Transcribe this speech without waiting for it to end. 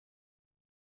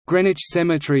Greenwich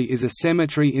Cemetery is a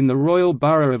cemetery in the Royal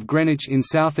Borough of Greenwich in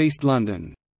southeast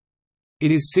London.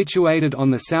 It is situated on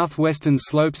the southwestern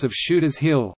slopes of Shooters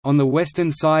Hill, on the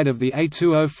western side of the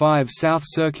A205 South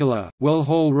Circular, Well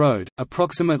Hall Road,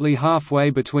 approximately halfway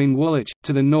between Woolwich,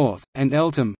 to the north, and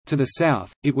Eltham, to the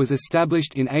south. It was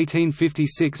established in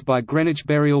 1856 by Greenwich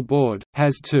Burial Board,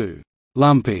 has two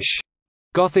 «lumpish»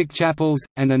 Gothic chapels,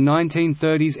 and a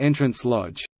 1930s entrance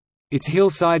lodge. Its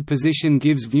hillside position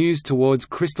gives views towards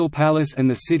Crystal Palace and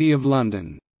the City of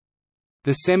London.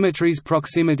 The cemetery's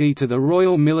proximity to the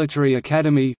Royal Military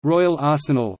Academy, Royal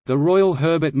Arsenal, the Royal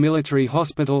Herbert Military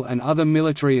Hospital and other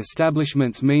military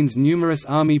establishments means numerous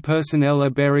army personnel are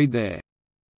buried there.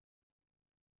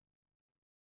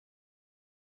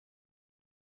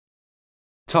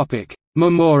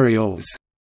 Memorials.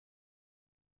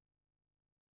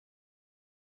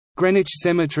 Greenwich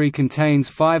Cemetery contains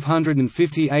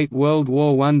 558 World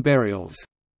War I burials.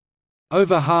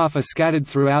 Over half are scattered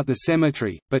throughout the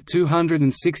cemetery, but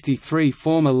 263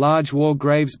 form a large war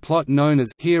graves plot known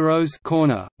as Heroes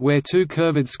Corner, where two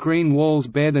curved screen walls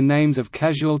bear the names of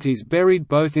casualties buried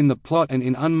both in the plot and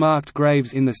in unmarked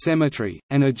graves in the cemetery.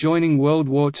 An adjoining World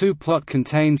War II plot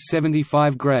contains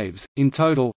 75 graves. In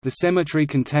total, the cemetery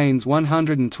contains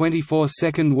 124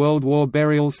 Second World War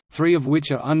burials, 3 of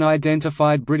which are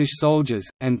unidentified British soldiers,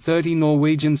 and 30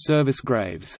 Norwegian service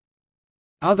graves.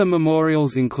 Other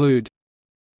memorials include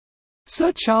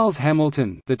Sir Charles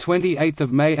Hamilton, the 28th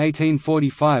of May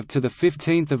 1845 to the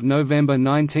 15th of November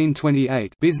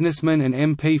 1928, businessman and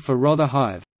MP for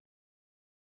Rotherhithe.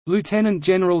 Lieutenant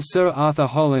General Sir Arthur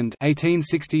Holland,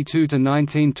 1862 to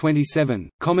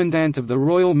 1927, Commandant of the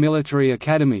Royal Military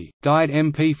Academy, died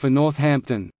MP for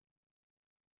Northampton.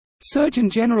 Surgeon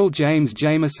General James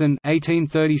Jameson,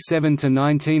 1837 to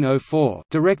 1904,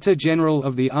 Director General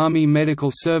of the Army Medical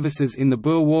Services in the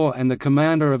Boer War and the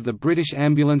commander of the British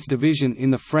Ambulance Division in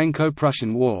the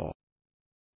Franco-Prussian War.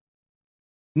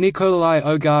 Nikolai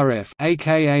Ogarev,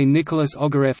 aka Nicholas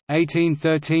Ogarev,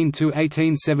 1813 to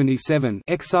 1877,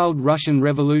 exiled Russian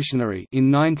revolutionary.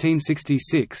 In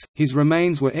 1966, his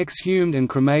remains were exhumed and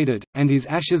cremated, and his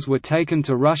ashes were taken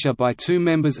to Russia by 2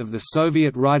 members of the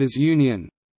Soviet Writers' Union.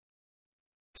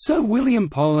 Sir William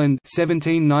Poland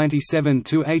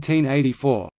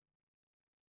 (1797–1884),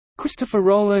 Christopher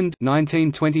Rowland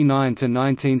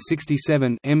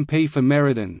 (1929–1967), MP for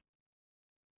Meriden.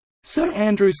 Sir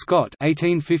Andrew Scott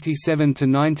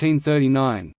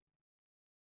 (1857–1939),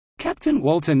 Captain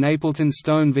Walter Napleton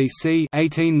Stone v.C.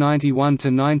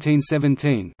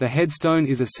 (1891–1917). The headstone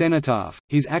is a cenotaph.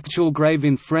 His actual grave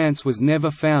in France was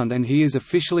never found, and he is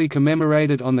officially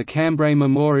commemorated on the Cambrai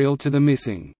Memorial to the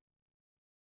Missing.